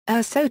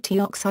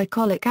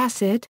Ursodeoxycholic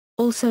acid,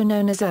 also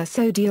known as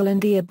ursodiol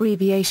and the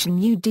abbreviation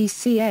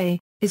UDCA,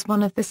 is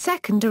one of the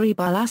secondary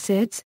bile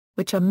acids,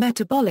 which are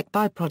metabolic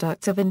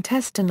byproducts of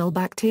intestinal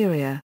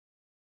bacteria.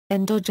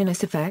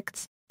 Endogenous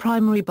effects: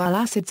 primary bile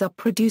acids are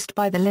produced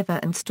by the liver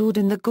and stored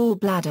in the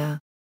gallbladder.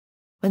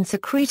 When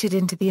secreted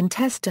into the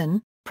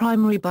intestine,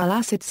 primary bile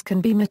acids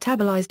can be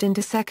metabolized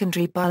into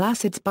secondary bile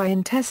acids by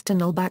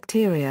intestinal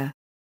bacteria.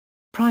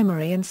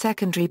 Primary and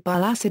secondary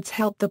bile acids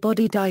help the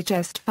body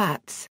digest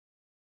fats.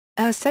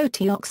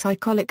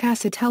 Ursodeoxycholic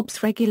acid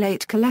helps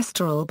regulate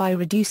cholesterol by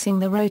reducing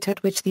the rate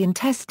at which the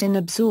intestine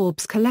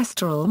absorbs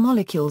cholesterol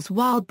molecules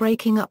while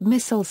breaking up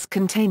micelles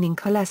containing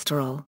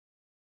cholesterol.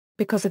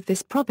 Because of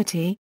this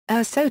property,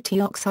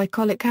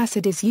 ursodeoxycholic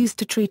acid is used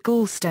to treat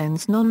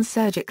gallstones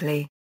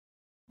non-surgically.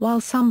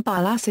 While some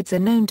bile acids are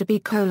known to be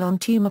colon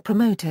tumor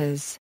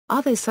promoters,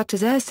 others such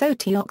as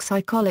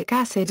ursodeoxycholic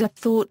acid are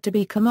thought to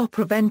be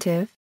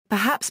chemopreventive,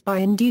 perhaps by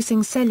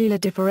inducing cellular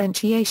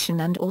differentiation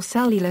and/or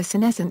cellular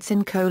senescence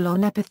in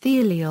colon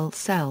epithelial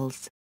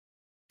cells.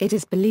 It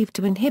is believed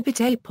to inhibit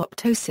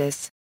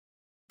apoptosis.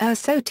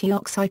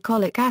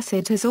 Ursodeoxycholic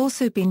acid has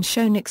also been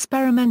shown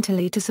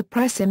experimentally to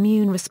suppress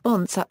immune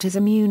response such as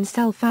immune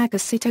cell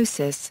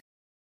phagocytosis.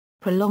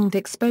 Prolonged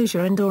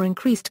exposure and/or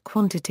increased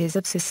quantities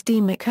of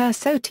systemic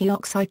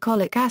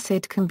ursodeoxycholic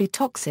acid can be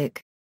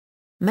toxic.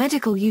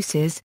 Medical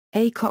uses: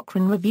 A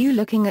Cochrane review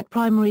looking at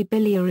primary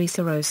biliary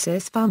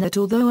cirrhosis found that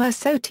although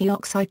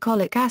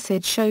ursodeoxycholic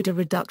acid showed a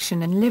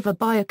reduction in liver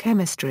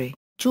biochemistry,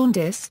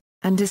 jaundice,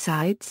 and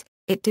ascites,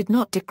 it did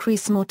not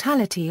decrease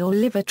mortality or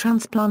liver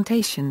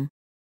transplantation.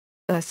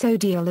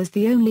 Ursodiol is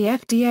the only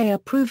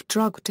FDA-approved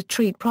drug to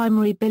treat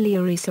primary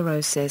biliary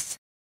cirrhosis.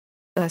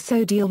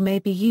 Ursodiol may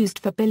be used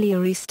for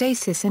biliary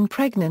stasis in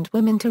pregnant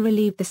women to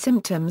relieve the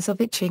symptoms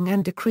of itching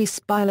and decrease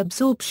bile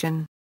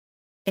absorption.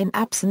 In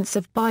absence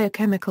of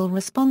biochemical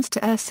response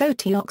to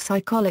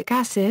ursodeoxycholic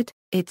acid,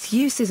 its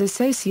use is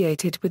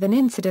associated with an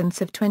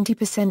incidence of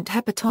 20%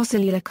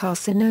 hepatocellular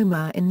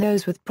carcinoma in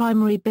those with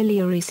primary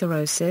biliary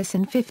cirrhosis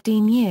in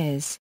 15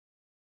 years.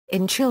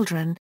 In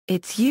children,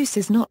 its use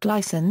is not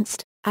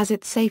licensed, as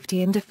its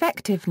safety and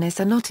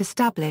effectiveness are not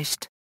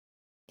established.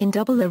 In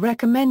double the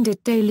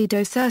recommended daily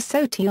dose,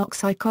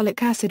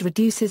 ursodeoxycholic acid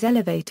reduces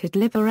elevated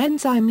liver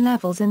enzyme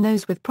levels in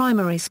those with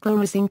primary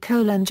sclerosing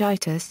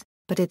cholangitis,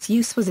 but its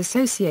use was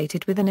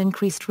associated with an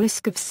increased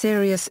risk of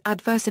serious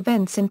adverse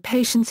events in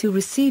patients who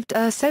received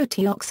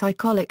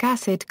ursodeoxycholic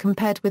acid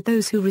compared with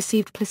those who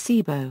received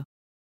placebo.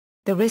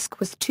 The risk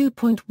was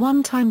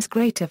 2.1 times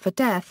greater for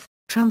death,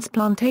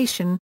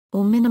 transplantation,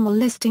 or minimal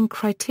listing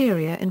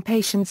criteria in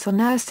patients on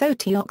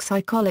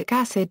ursodeoxycholic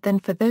acid than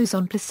for those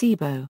on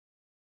placebo.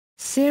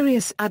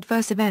 Serious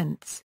adverse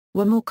events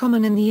were more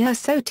common in the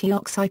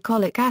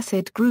ursodeoxycholic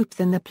acid group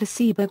than the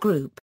placebo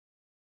group.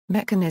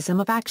 Mechanism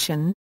of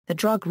action: the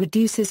drug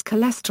reduces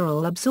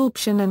cholesterol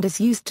absorption and is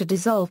used to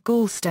dissolve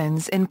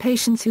gallstones in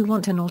patients who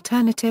want an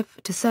alternative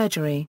to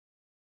surgery.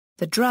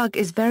 The drug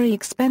is very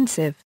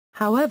expensive,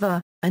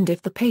 however, and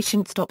if the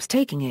patient stops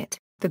taking it,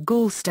 the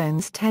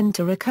gallstones tend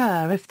to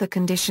recur if the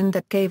condition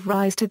that gave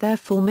rise to their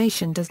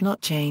formation does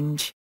not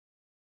change.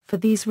 For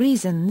these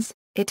reasons,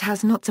 it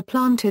has not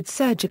supplanted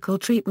surgical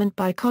treatment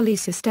by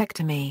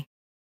cholecystectomy.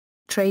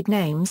 Trade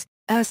names: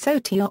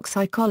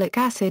 ursodeoxycholic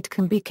acid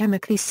can be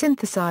chemically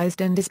synthesized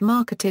and is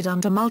marketed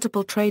under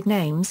multiple trade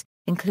names,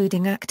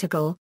 including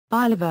Actigol,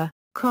 Bilever,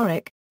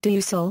 Coric,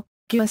 Deusol,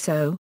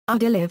 Urso,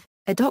 Udiliv,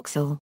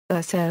 Edoxil,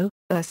 Urso,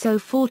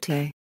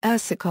 Ursoforte,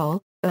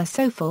 Ursocol,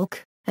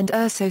 Ursofolk, and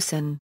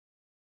Ursosan.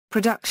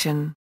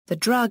 Production: the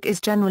drug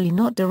is generally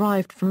not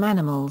derived from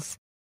animals.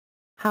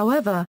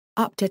 However,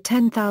 up to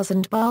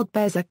 10,000 wild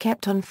bears are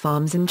kept on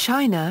farms in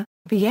China,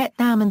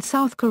 Vietnam and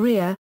South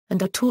Korea,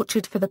 and are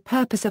tortured for the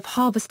purpose of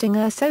harvesting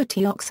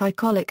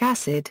ursodeoxycholic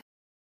acid.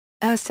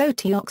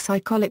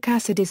 Ursodeoxycholic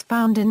acid is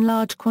found in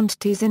large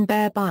quantities in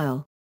bear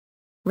bile.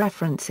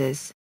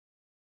 References: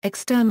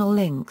 External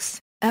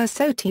links: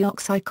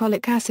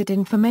 Ursodeoxycholic acid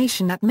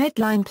information at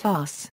Medline Plus.